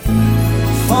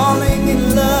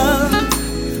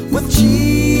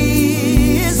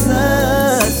Jesus,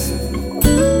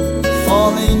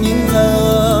 falling in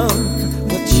love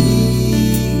with Jesus,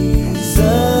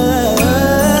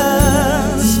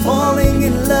 falling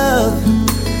in love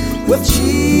with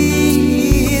Jesus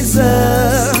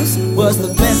was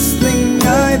the best thing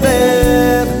I've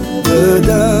ever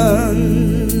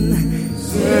done.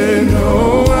 Say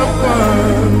no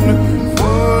weapon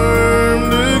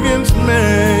formed against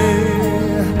me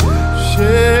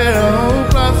shall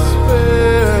prosper.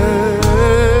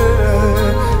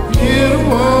 You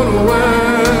won't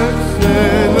work.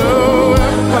 Say no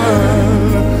weapon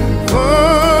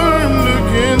formed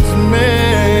against me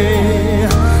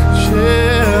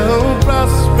shall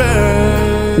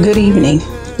prosper. Good evening.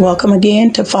 Welcome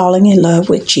again to Falling in Love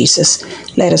with Jesus.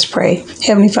 Let us pray.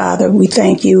 Heavenly Father, we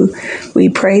thank you. We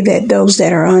pray that those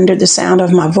that are under the sound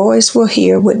of my voice will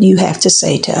hear what you have to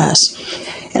say to us.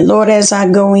 And Lord, as I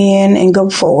go in and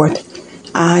go forth,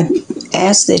 I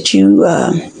ask that you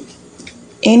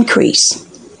increase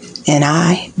and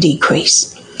I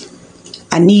decrease.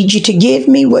 I need you to give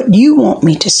me what you want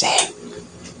me to say.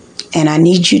 And I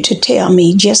need you to tell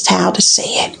me just how to say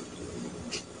it.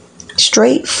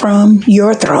 Straight from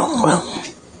your throne room.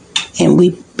 And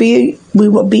we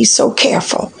will be so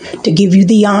careful to give you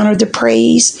the honor, the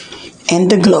praise,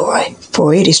 and the glory,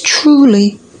 for it is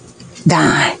truly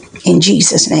thine. In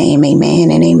Jesus' name, amen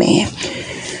and amen.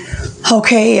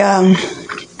 Okay,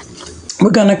 we're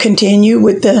going to continue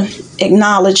with the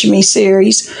Acknowledge Me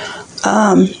series.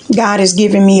 God has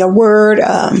given me a word,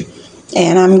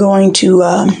 and I'm going to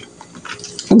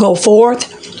go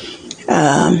forth.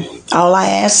 All I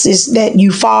ask is that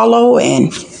you follow,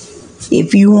 and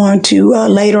if you want to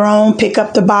later on pick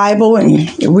up the Bible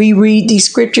and reread these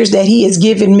scriptures that he has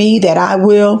given me that I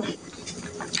will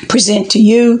present to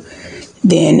you,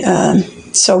 then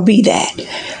so be that.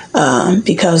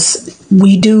 Because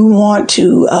we do want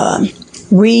to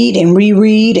read and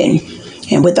reread, and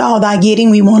with all thy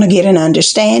getting, we want to get an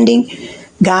understanding.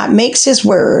 God makes his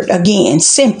word, again,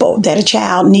 simple, that a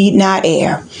child need not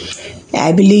err.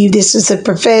 I believe this is a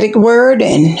prophetic word,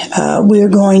 and we're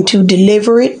going to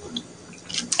deliver it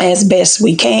as best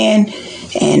we can.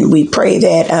 And we pray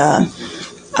that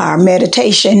our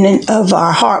meditation of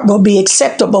our heart will be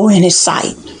acceptable in his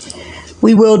sight.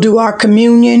 We will do our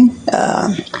communion,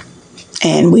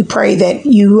 and we pray that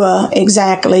you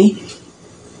exactly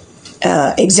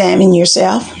examine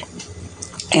yourself.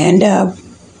 And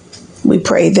we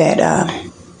pray that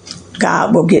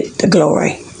God will get the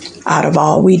glory out of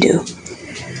all we do.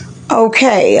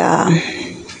 Okay,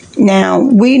 now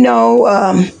we know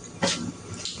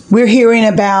we're hearing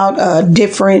about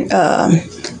different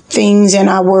things in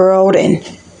our world, and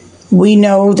we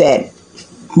know that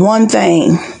one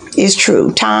thing is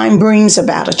true. Time brings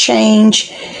about a change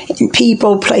in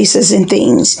people, places, and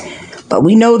things. But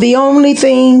we know the only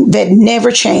thing that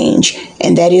never change,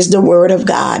 and that is the Word of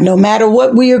God. No matter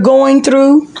what we are going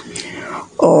through,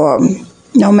 or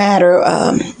no matter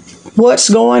what's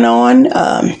going on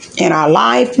in our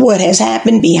life, what has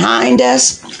happened behind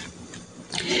us.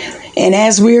 And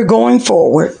as we're going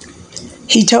forward,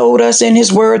 he told us in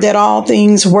his word that all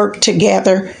things work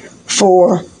together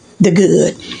for the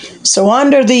good. So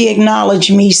under the Acknowledge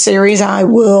Me series, I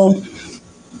will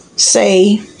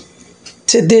say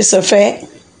to this effect,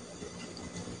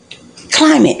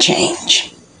 climate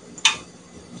change.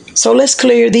 So let's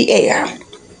clear the air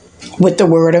with the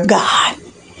word of God.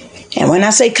 And when I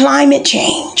say climate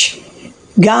change,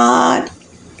 God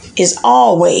is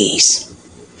always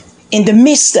in the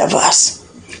midst of us.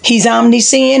 He's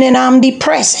omniscient and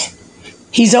omnipresent.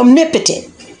 He's omnipotent.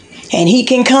 And he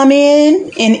can come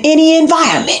in any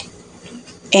environment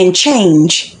and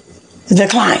change the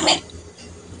climate.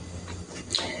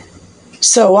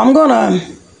 So I'm going to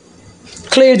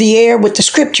clear the air with the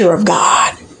scripture of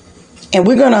God. And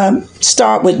we're going to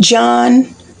start with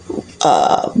John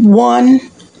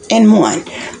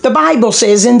 1:1. The Bible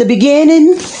says, in the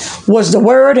beginning was the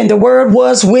Word, and the Word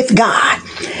was with God,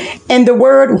 and the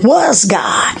Word was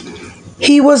God.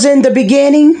 He was in the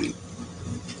beginning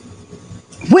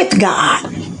with God.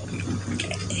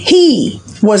 He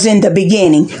was in the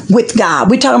beginning with God.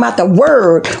 We're talking about the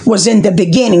Word was in the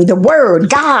beginning. The Word,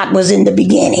 God, was in the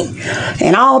beginning.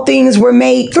 And all things were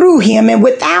made through him, and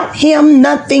without him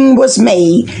nothing was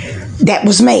made that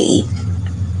was made.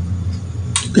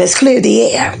 Let's clear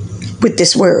the air with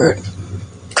this word.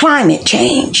 Climate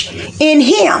change. In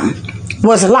him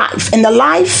was life, and the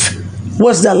life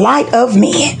was the light of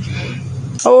men.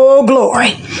 Oh,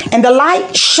 glory. And the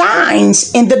light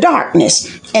shines in the darkness,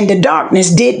 and the darkness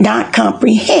did not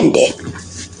comprehend it.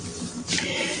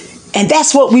 And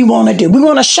that's what we want to do. We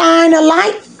want to shine a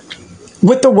light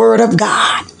with the word of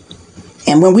God.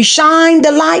 And when we shine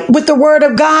the light with the word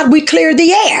of God, we clear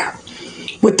the air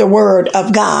with the word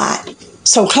of God.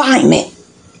 So climate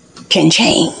can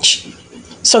change.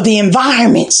 So the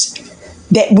environments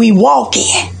that we walk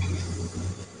in.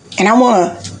 And I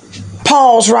want to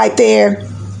pause right there,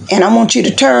 and I want you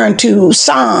to turn to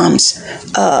Psalms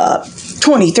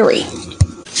 23.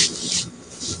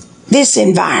 This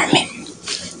environment.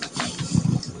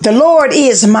 The Lord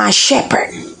is my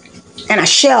shepherd, and I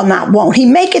shall not want. He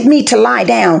maketh me to lie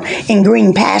down in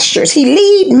green pastures. He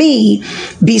lead me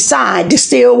beside the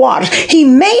still waters. He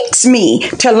makes me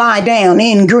to lie down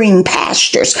in green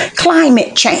pastures.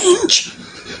 Climate change.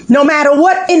 No matter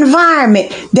what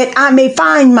environment that I may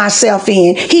find myself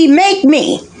in, He make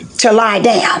me to lie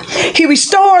down. He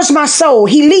restores my soul.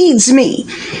 He leads me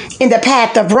in the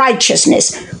path of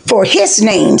righteousness for His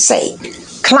name's sake.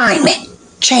 Climate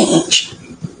change.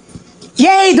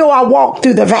 Yea, though I walk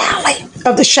through the valley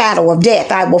of the shadow of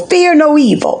death, I will fear no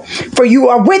evil, for you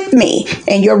are with me,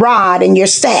 and your rod and your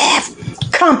staff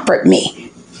comfort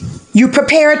me. You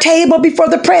prepare a table before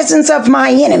the presence of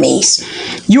my enemies.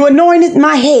 You anointed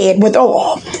my head with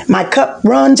oil. My cup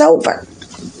runs over.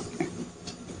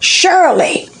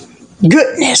 Surely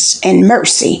goodness and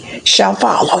mercy shall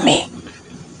follow me.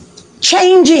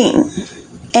 Changing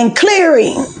and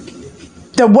clearing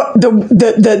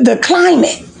the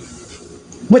climate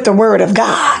with the word of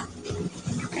God.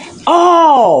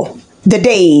 All the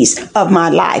days of my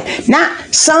life.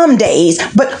 Not some days,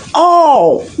 but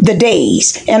all the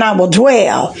days. And I will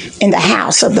dwell in the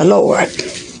house of the Lord.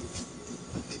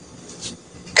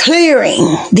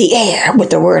 Clearing the air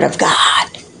with the word of God.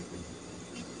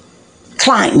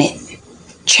 Climate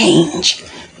change.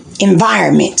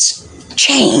 Environments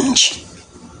change.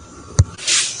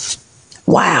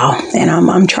 Wow. And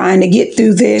I'm trying to get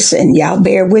through this, and y'all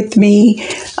bear with me.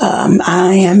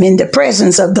 I am in the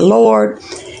presence of the Lord.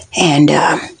 And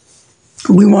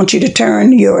we want you to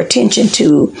turn your attention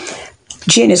to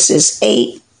Genesis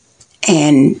 8,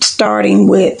 and starting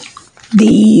with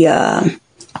the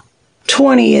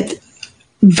 20th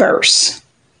verse.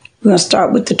 We're going to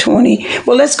start with the 20.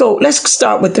 Well, let's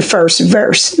start with the first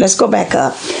verse. Let's go back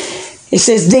up. It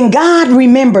says, Then God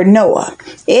remembered Noah,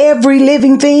 every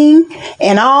living thing,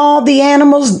 and all the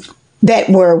animals that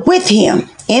were with him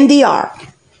in the ark.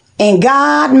 And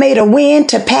God made a wind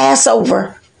to pass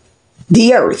over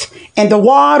the earth, and the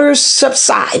waters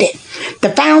subsided.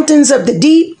 The fountains of the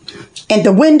deep and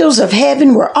the windows of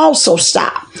heaven were also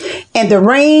stopped, and the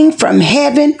rain from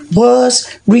heaven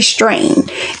was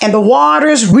restrained, and the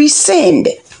waters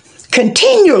receded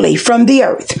continually from the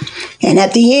earth. And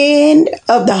at the end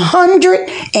of the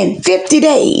 150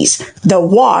 days, the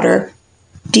water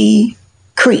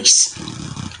decreased.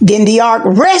 Then the ark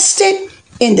rested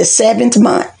in the 7th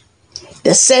month,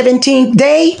 the 17th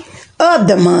day of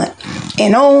the month,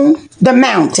 and on the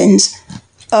mountains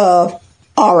of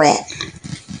Ararat.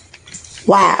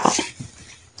 Wow.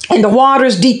 And the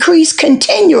waters decreased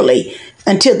continually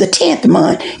until the 10th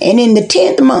month. And in the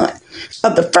 10th month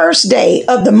of the first day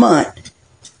of the month,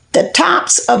 the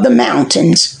tops of the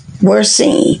mountains were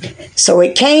seen. So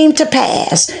it came to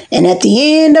pass, and at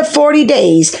the end of 40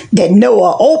 days, that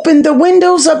Noah opened the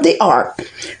windows of the ark,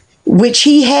 which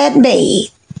he had made.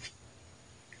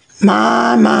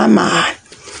 My.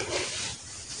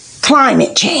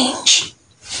 Climate change.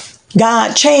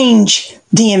 God changed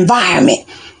the environment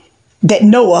that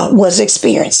Noah was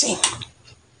experiencing.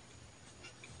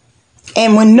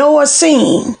 And when Noah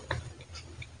seen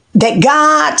that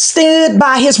God stood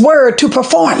by his word to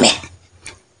perform it,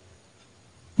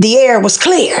 the air was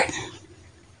cleared.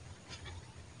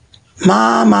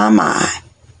 My.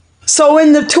 So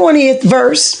in the 20th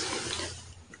verse,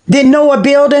 then Noah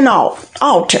built an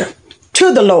altar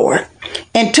to the Lord,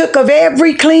 and took of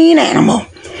every clean animal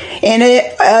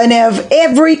and of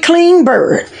every clean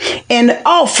bird, and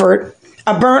offered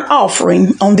a burnt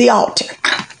offering on the altar.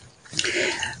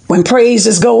 When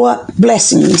praises go up,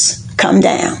 blessings come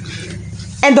down.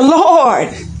 And the Lord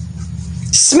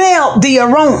smelled the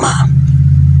aroma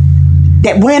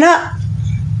that went up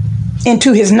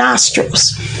into his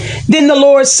nostrils. Then the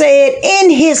Lord said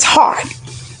in his heart,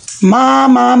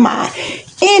 my,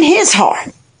 in his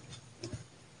heart,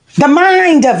 the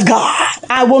mind of God,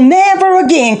 I will never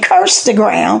again curse the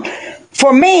ground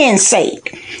for man's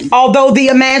sake, although the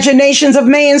imaginations of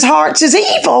man's hearts is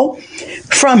evil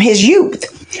from his youth.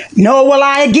 Nor will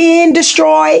I again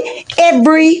destroy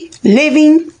every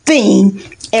living thing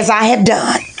as I have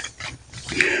done.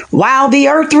 While the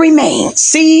earth remains,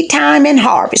 seed time and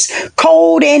harvest,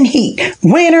 cold and heat,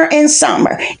 winter and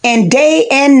summer, and day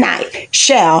and night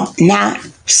shall not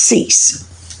cease.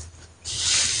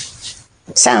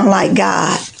 Sound like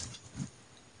God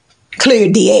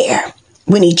cleared the air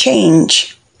when he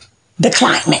changed the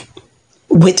climate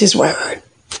with his word.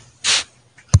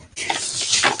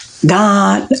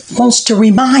 God wants to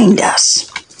remind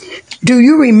us. Do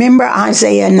you remember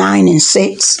Isaiah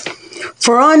 9:6?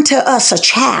 For unto us a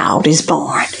child is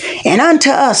born, and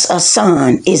unto us a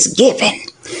son is given,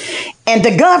 and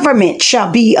the government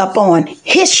shall be upon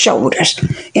his shoulders.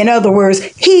 In other words,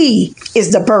 he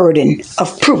is the burden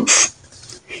of proof.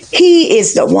 He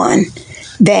is the one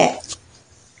that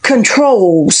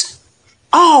controls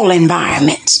all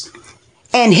environments,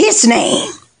 and his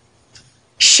name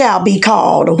shall be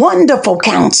called Wonderful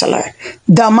Counselor,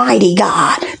 the Mighty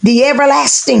God, the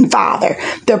Everlasting Father,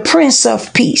 the Prince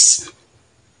of Peace.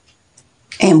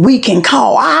 And we can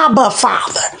call Abba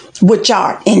Father, which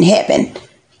art in heaven.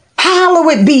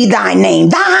 Hallowed be thy name,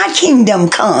 thy kingdom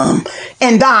come,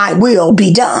 and thy will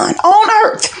be done on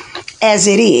earth as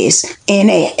it is in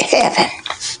heaven.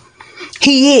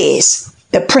 He is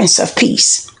the Prince of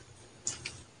Peace,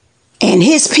 and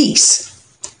his peace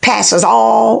passes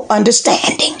all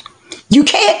understanding. You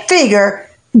can't figure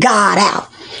God out.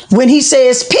 When he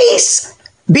says, peace,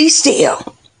 be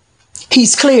still,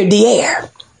 he's cleared the air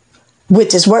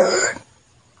with his word,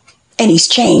 and he's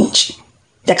changed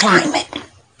the climate.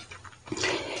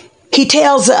 He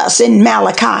tells us in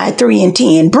Malachi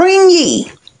 3:10, bring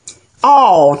ye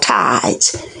all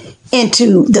tithes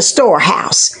into the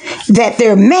storehouse, that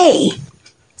there may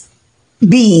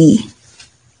be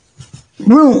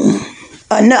room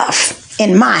enough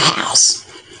in my house.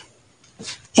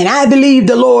 And I believe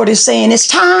the Lord is saying it's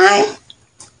time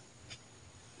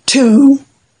to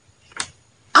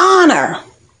honor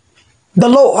the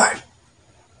Lord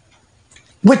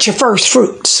with your first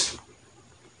fruits.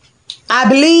 I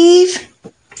believe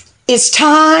it's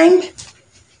time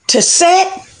to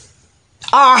set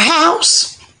our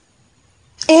house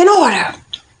in order.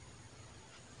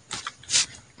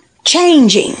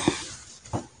 Changing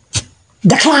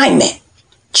the climate,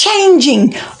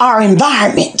 changing our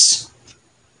environments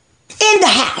in the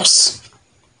house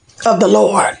of the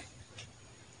Lord,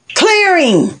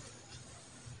 clearing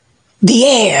the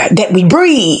air that we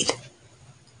breathe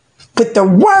with the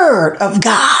word of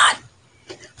God,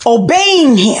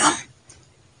 obeying him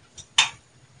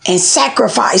and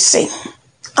sacrificing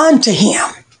unto him,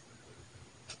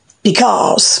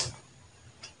 because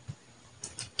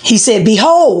he said,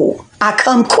 behold, I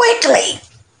come quickly.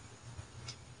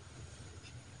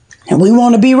 And we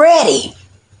want to be ready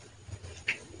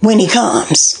when he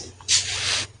comes.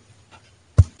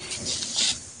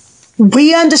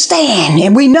 We understand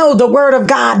and we know the word of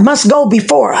God must go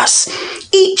before us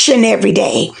each and every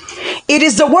day. It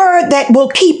is the word that will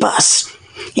keep us,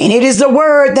 and it is the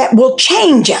word that will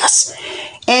change us,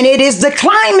 and it is the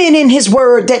climate in his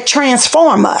word that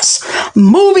transform us,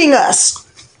 moving us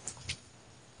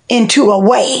into a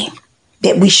way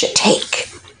that we should take,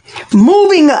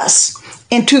 moving us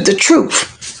into the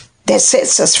truth that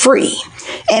sets us free,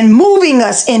 and moving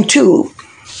us into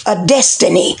a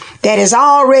destiny that has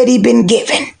already been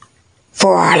given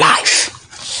for our life.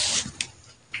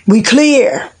 We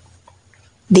clear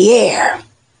the air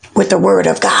with the word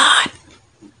of God.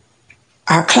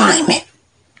 Our climate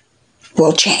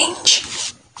will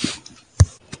change.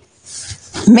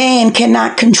 Man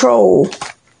cannot control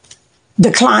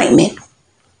the climate,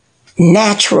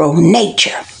 natural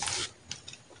nature,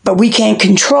 but we can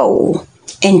control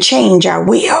and change our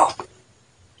will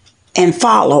and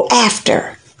follow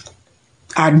after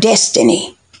our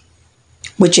destiny,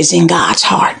 which is in God's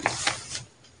heart.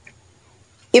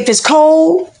 If it's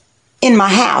cold in my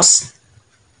house,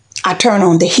 I turn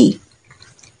on the heat.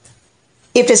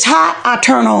 If it's hot, I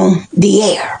turn on the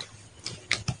air.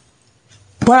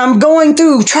 When I'm going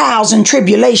through trials and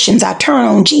tribulations, I turn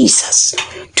on Jesus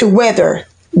to weather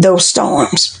those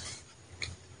storms.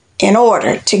 In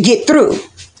order to get through,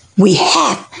 we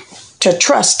have to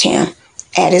trust him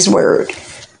at his word.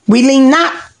 We lean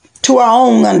not to our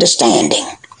own understanding,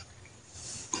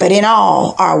 but in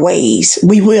all our ways,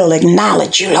 we will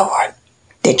acknowledge you, Lord,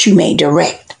 that you may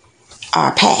direct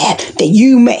our path, that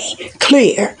you may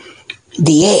clear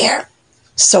the air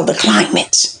so the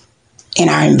climates in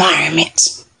our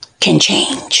environments can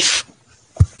change.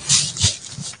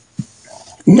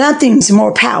 Nothing's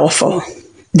more powerful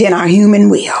than our human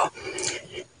will.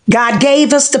 God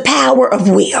gave us the power of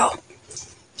will,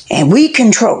 and we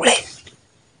control it.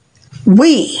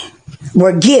 We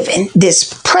were given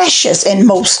this precious and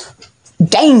most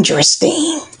dangerous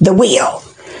thing, the will,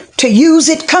 to use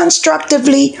it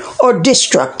constructively or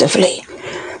destructively.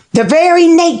 The very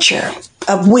nature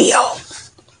of will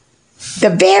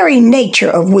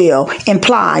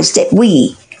implies that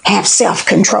we have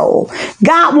self-control.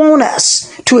 God wants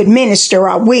us to administer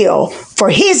our will for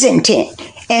his intent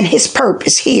and his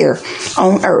purpose here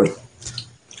on earth.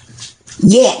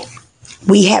 Yet,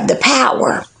 we have the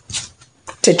power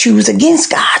to choose against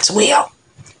God's will.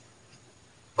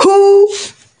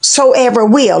 Whosoever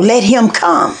will, let him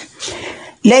come.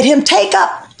 Let him take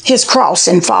up his cross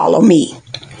and follow me.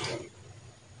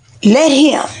 Let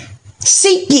him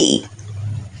seek ye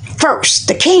first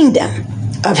the kingdom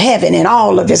of heaven and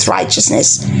all of his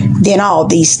righteousness. Then all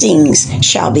these things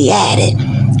shall be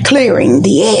added. Clearing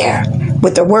the air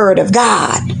with the word of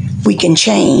God, we can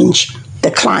change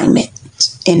the climate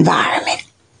environment.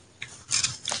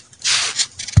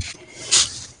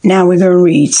 Now we're going to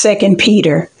read 2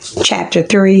 Peter chapter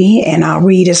 3, and I'll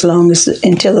read as long as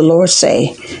until the Lord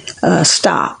say,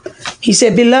 stop. He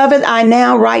said, Beloved, I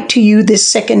now write to you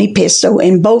this second epistle,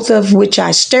 in both of which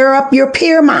I stir up your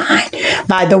pure mind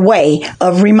by the way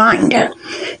of reminder,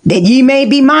 that ye may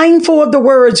be mindful of the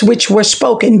words which were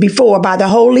spoken before by the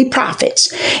holy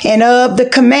prophets, and of the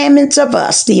commandments of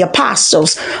us, the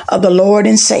apostles of the Lord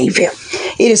and Savior.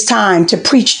 It is time to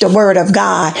preach the word of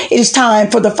God. It is time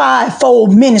for the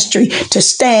fivefold ministry to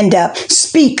stand up,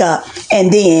 speak up,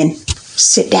 and then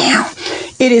sit down.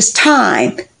 It is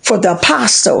time for the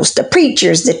apostles, the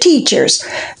preachers, the teachers,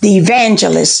 the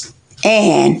evangelists,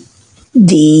 and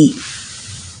the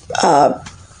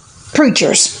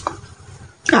preachers.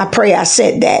 I pray I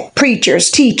said that. Preachers,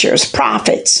 teachers,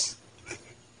 prophets,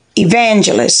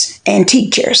 evangelists, and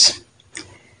teachers.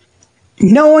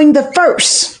 Knowing the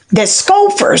first, that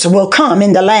scoffers will come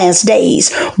in the last days,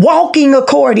 walking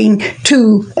according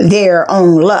to their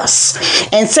own lusts,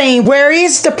 and saying, Where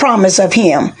is the promise of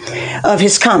him, of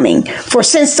his coming? For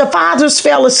since the fathers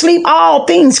fell asleep, all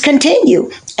things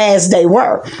continue as they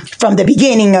were from the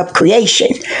beginning of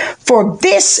creation. For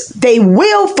this they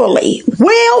willfully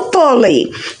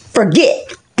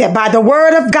forget that by the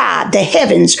word of God the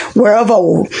heavens were of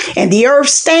old, and the earth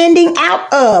standing out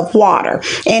of water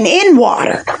and in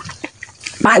water,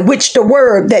 by which the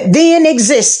word that then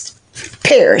exists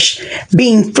perished,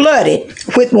 being flooded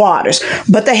with waters.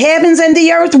 But the heavens and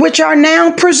the earth, which are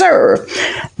now preserved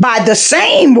by the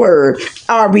same word,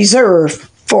 are reserved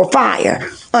for fire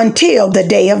until the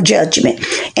day of judgment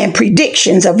and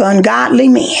predictions of ungodly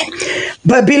men.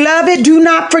 But beloved, do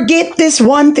not forget this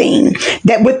one thing,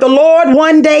 that with the Lord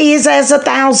 1 day is as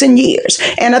 1,000 years,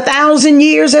 and 1,000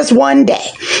 years as 1 day.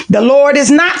 The Lord is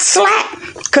not slack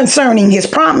concerning his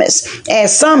promise,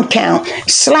 as some count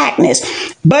slackness,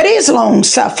 but is long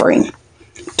suffering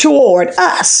toward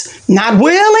us, not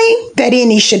willing that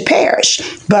any should perish,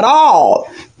 but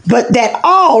that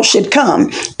all should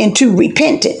come into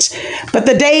repentance. But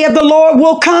the day of the Lord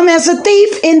will come as a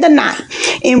thief in the night,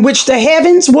 in which the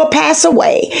heavens will pass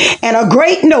away, and a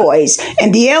great noise,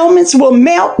 and the elements will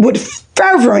melt with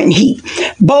fervent heat.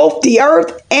 Both the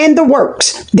earth and the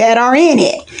works that are in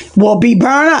it will be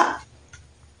burned up.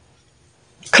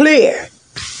 Clear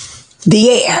the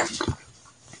air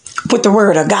with the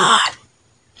word of God.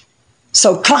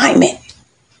 So climate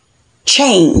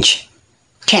change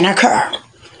can occur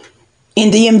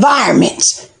in the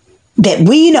environments that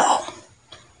we know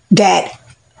that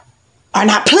are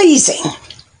not pleasing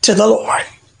to the Lord.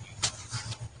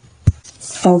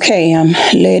 Okay, I'm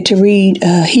led to read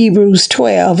Hebrews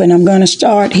 12, and I'm going to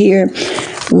start here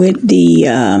with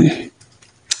the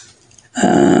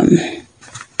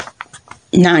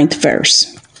 9th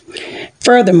verse.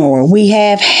 Furthermore, we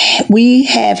have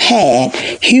had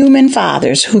human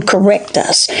fathers who correct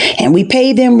us, and we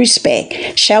pay them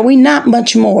respect. Shall we not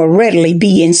much more readily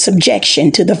be in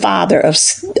subjection to the Father of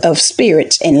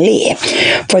spirits and live?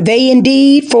 For they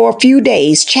indeed for a few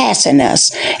days chasten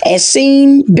us, as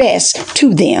seemed best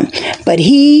to them, but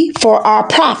he for our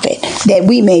profit, that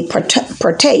we may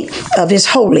partake of his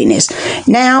holiness.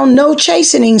 Now no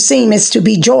chastening seemeth to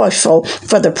be joyful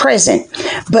for the present,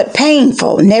 but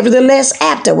painful. Nevertheless,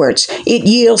 afterwards it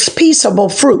yields peaceable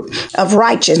fruit of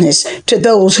righteousness to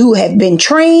those who have been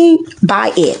trained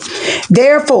by it.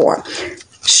 Therefore,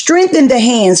 strengthen the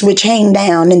hands which hang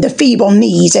down and the feeble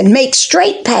knees, and make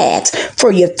straight paths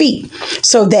for your feet,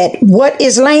 so that what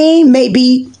is lame may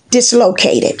be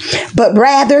dislocated, but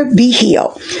rather be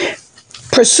healed.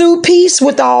 Pursue peace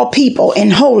with all people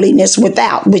and holiness,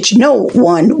 without which no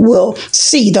one will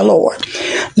see the Lord.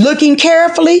 Looking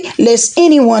carefully, lest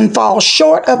anyone fall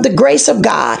short of the grace of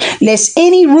God, lest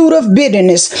any root of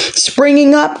bitterness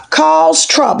springing up cause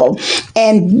trouble,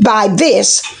 and by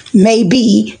this may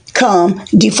become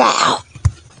defiled.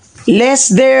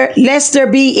 Lest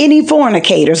there be any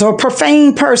fornicators or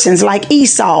profane persons like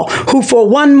Esau, who for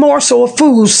one morsel of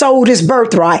food sold his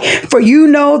birthright. For you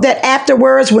know that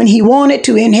afterwards, when he wanted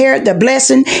to inherit the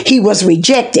blessing, he was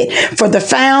rejected.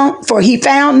 For he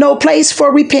found no place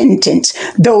for repentance,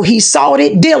 though he sought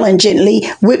it diligently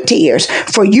with tears.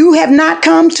 For you have not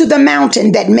come to the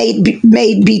mountain that may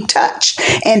be touched,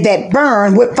 and that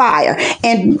burn with fire,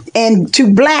 and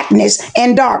to blackness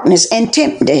and darkness and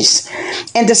tempest,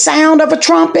 and the sound of a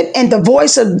trumpet and the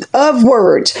voice of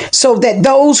words, so that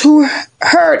those who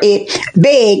heard it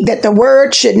begged that the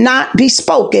word should not be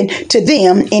spoken to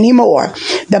them anymore.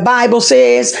 The Bible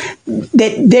says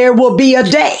that there will be a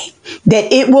day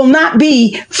that it will not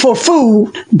be for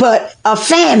food, but a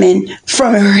famine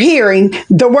from hearing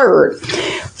the word.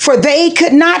 For they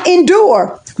could not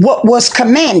endure what was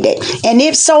commanded. And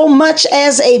if so much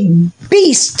as a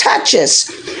beast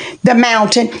touches the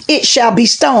mountain, it shall be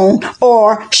stoned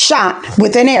or shot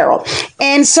with an arrow.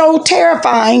 And so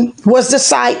terrifying was the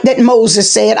sight that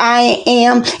Moses said, I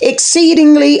am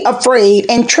exceedingly afraid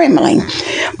and trembling.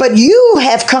 But you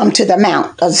have come to the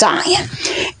Mount of Zion,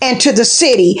 and to the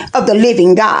city of the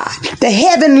living God, the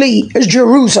heavenly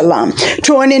Jerusalem,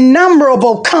 to an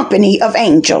innumerable company of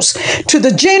angels, to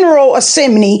the general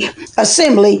assembly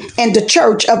and the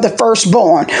church of the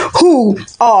firstborn, who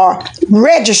are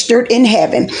registered in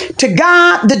heaven, to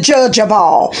God the judge of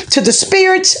all, to the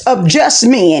spirits of just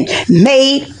men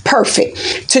made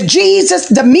perfect, to Jesus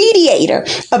the mediator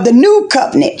of the new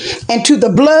covenant, and to the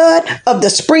blood of the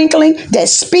sprinkling that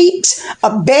speaks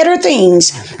of better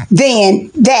things than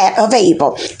that of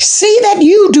Abel. See that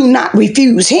you do not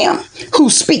refuse him who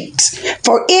speaks.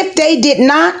 For if they did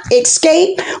not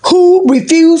escape who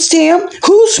refused him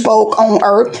who spoke on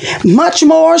earth, much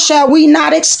more shall we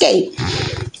not escape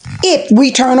if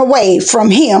we turn away from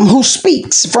him who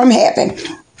speaks from heaven,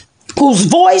 whose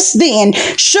voice then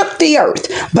shook the earth.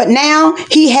 But now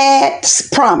he had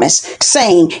promised,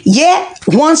 saying, yet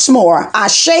once more I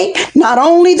shake not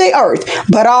only the earth,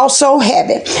 but also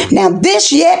heaven. Now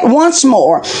this yet once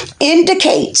more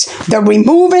indicates the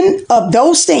removing of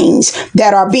those things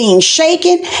that are being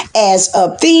shaken, as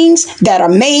of things that are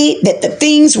made, that the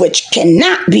things which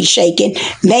cannot be shaken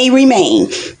may remain.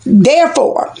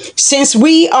 Therefore, since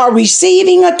we are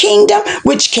receiving a kingdom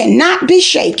which cannot be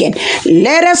shaken,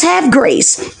 let us have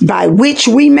grace by which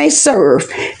we may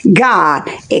serve God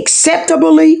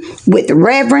acceptably with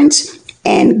reverence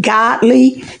and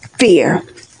godly fear.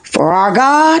 For our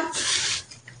God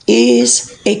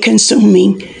is a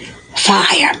consuming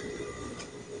fire.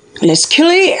 Let's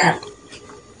clear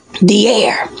the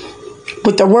air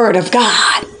with the word of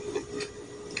God,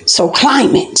 so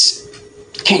climates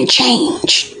can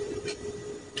change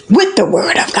with the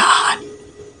word of God.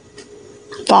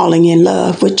 Falling in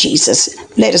love with Jesus.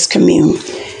 Let us commune.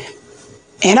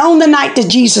 And on the night that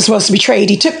Jesus was betrayed,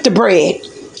 he took the bread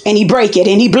and he brake it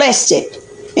and he blessed it.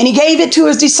 And he gave it to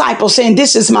his disciples, saying,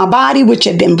 this is my body which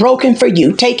had been broken for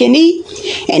you. Take and eat.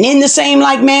 And in the same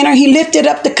like manner, he lifted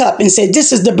up the cup and said,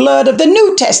 this is the blood of the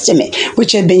New Testament,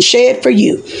 which had been shed for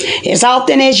you. As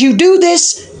often as you do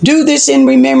this in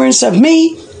remembrance of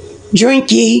me.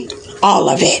 Drink ye all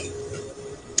of it.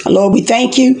 Lord, we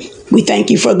thank you. We thank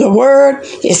you for the word.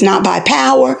 It's not by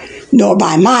power nor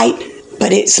by might,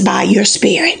 but it's by your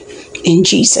spirit. In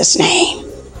Jesus' name,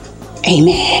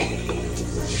 amen.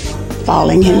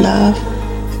 Falling in love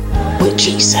with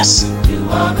Jesus.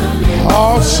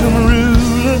 Awesome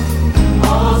ruler,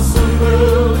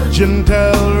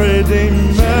 gentle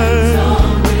redeemer,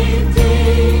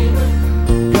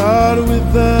 God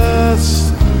with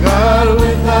us,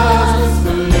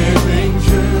 the living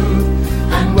truth,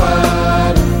 and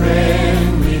what a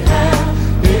friend we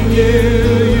have in you.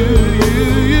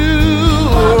 You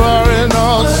are an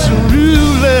awesome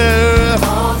ruler,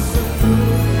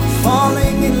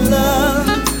 Falling in love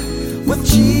with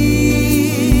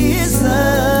Jesus.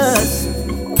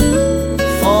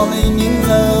 Falling in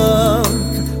love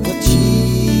with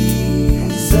Jesus.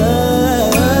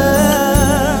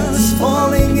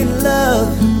 Falling in love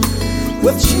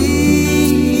with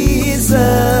Jesus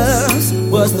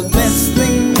was the best